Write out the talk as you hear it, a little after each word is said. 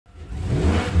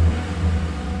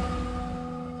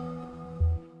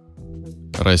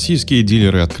Российские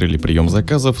дилеры открыли прием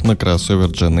заказов на кроссовер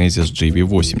Genesis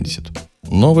GV80.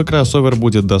 Новый кроссовер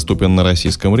будет доступен на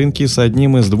российском рынке с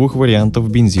одним из двух вариантов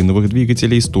бензиновых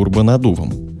двигателей с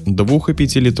турбонаддувом. 2- и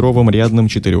 5-литровым рядным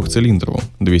 4-цилиндровым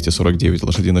 249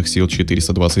 лошадиных сил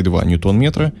 422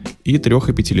 ньютон-метра и 3-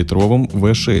 и 5-литровым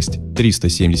V6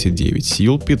 379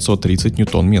 сил 530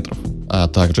 ньютон-метров, а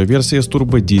также версия с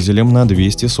турбодизелем на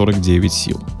 249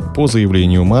 сил. По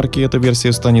заявлению марки, эта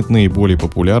версия станет наиболее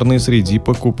популярной среди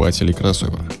покупателей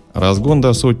кроссовера. Разгон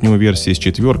до сотни у версии с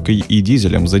четверкой и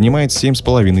дизелем занимает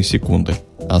 7,5 секунды,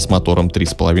 а с мотором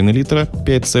 3,5 литра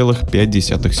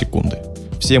 5,5 секунды.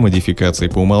 Все модификации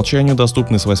по умолчанию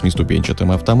доступны с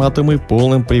 8-ступенчатым автоматом и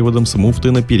полным приводом с муфтой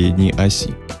на передней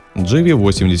оси.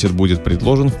 GV80 будет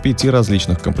предложен в 5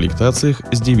 различных комплектациях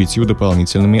с 9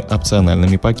 дополнительными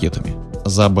опциональными пакетами.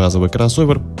 За базовый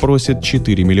кроссовер просят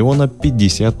 4 миллиона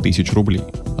 50 тысяч рублей,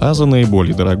 а за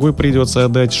наиболее дорогой придется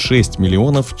отдать 6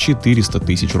 миллионов 400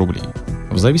 тысяч рублей.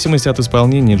 В зависимости от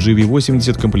исполнения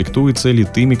GV80 комплектуется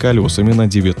литыми колесами на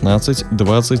 19,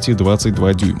 20 и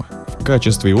 22 дюйма. В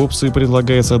качестве опции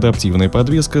предлагается адаптивная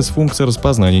подвеска с функцией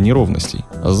распознания неровностей,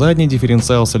 задний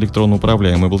дифференциал с электронно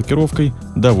управляемой блокировкой,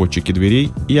 доводчики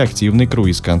дверей и активный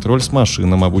круиз-контроль с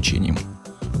машинным обучением.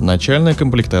 Начальная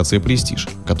комплектация «Престиж»,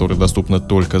 которая доступна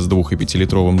только с 2- и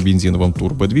 5-литровым бензиновым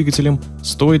турбодвигателем,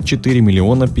 стоит 4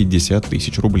 миллиона 50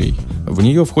 тысяч рублей. В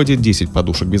нее входит 10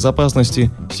 подушек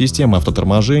безопасности, система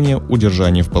автоторможения,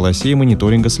 удержание в полосе и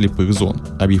мониторинга слепых зон,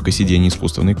 обивка сидений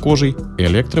искусственной кожей,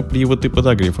 электропривод и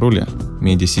подогрев руля,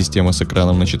 медиасистема с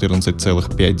экраном на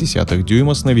 14,5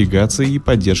 дюйма с навигацией и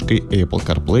поддержкой Apple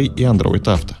CarPlay и Android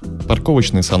Auto,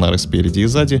 парковочные сонары спереди и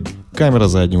сзади, камера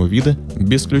заднего вида,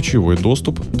 бесключевой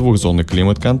доступ, двухзонный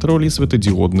климат-контроль и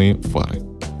светодиодные фары.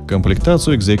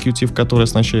 Комплектацию Executive, которая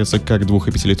оснащается как 2-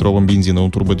 и 5-литровым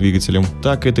бензиновым турбодвигателем,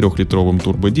 так и 3-литровым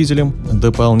турбодизелем,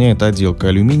 дополняет отделка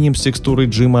алюминием с текстурой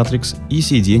G-Matrix и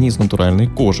сиденье из натуральной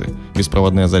кожи,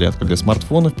 беспроводная зарядка для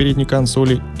смартфона в передней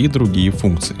консоли и другие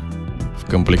функции. В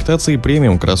комплектации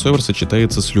премиум кроссовер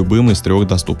сочетается с любым из 3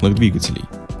 доступных двигателей.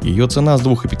 Ее цена с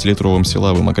 2- и 5-литровым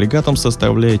силовым агрегатом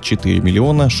составляет 4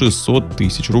 миллиона 600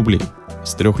 тысяч рублей,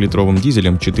 с 3-литровым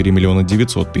дизелем 4 миллиона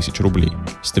 900 тысяч рублей,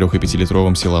 с 3- и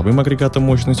 5-литровым силовым агрегатом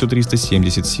мощностью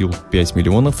 370 сил 5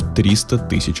 миллионов 300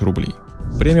 тысяч рублей.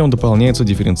 Премиум дополняется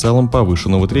дифференциалом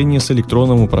повышенного трения с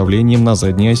электронным управлением на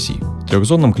задней оси,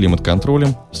 трехзонным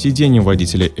климат-контролем, сиденьем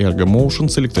водителя Ergo Motion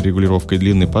с электрорегулировкой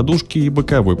длины подушки и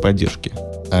боковой поддержки,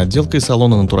 отделкой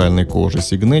салона натуральной кожи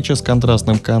Signature с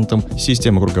контрастным кантом,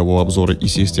 системой кругового обзора и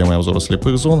системой обзора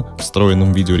слепых зон,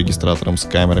 встроенным видеорегистратором с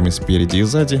камерами спереди и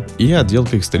сзади и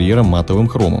отделкой экстерьера матовым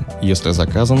хромом, если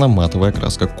заказана матовая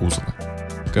окраска кузова.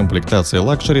 Комплектация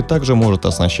Luxury также может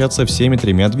оснащаться всеми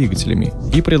 3 двигателями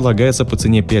и предлагается по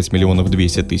цене 5 миллионов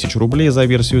 200 тысяч рублей за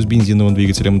версию с бензиновым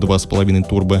двигателем 2,5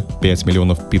 турбо, 5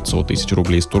 миллионов 500 тысяч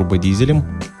рублей с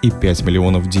турбодизелем и 5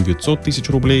 миллионов 900 тысяч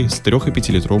рублей с 3- и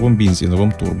 5-литровым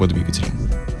бензиновым турбодвигателем.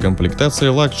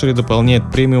 Комплектация Luxury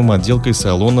дополняет премиум отделкой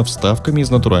салона вставками из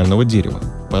натурального дерева,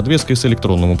 подвеской с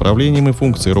электронным управлением и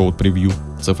функцией Road Preview,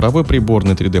 цифровой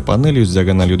приборной 3D-панелью с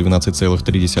диагональю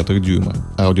 12,3 дюйма,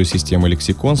 аудиосистемой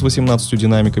Lexicon с 18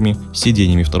 динамиками,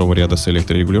 сиденьями второго ряда с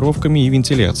электрорегулировками и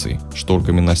вентиляцией,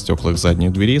 шторками на стеклах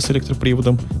задних дверей с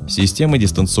электроприводом, системой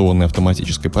дистанционной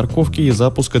автоматической парковки и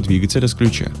запуска двигателя с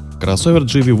ключа. Кроссовер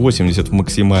GV80 в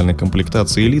максимальной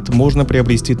комплектации Elite можно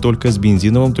приобрести только с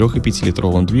бензиновым 3- и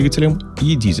 5-литровым двигателем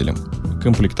и дизелем.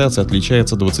 Комплектация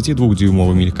отличается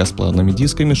 22-дюймовыми легкосплавными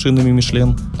дисками шинами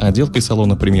Michelin, отделкой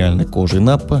салона премиальной кожей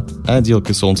Nappa,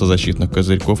 отделкой солнцезащитных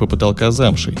козырьков и потолка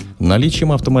замшей,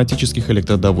 наличием автоматических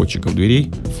электродоводчиков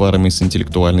дверей, фарами с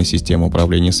интеллектуальной системой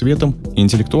управления светом,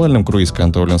 интеллектуальным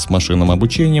круиз-контролем с машинным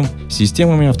обучением,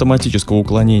 системами автоматического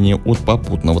уклонения от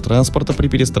попутного транспорта при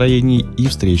перестроении и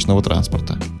встречного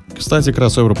транспорта. Кстати,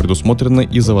 кроссоверу предусмотрена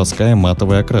и заводская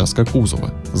матовая окраска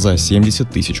кузова за 70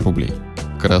 тысяч рублей.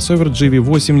 Кроссовер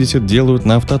GV80 делают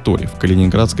на автоторе в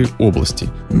Калининградской области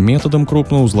методом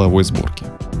крупноузловой сборки.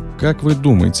 Как вы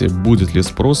думаете, будет ли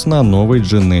спрос на новый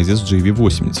Genesis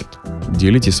GV80?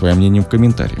 Делитесь своим мнением в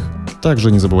комментариях.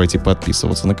 Также не забывайте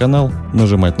подписываться на канал,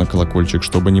 нажимать на колокольчик,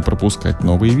 чтобы не пропускать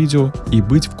новые видео и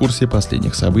быть в курсе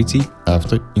последних событий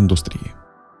автоиндустрии.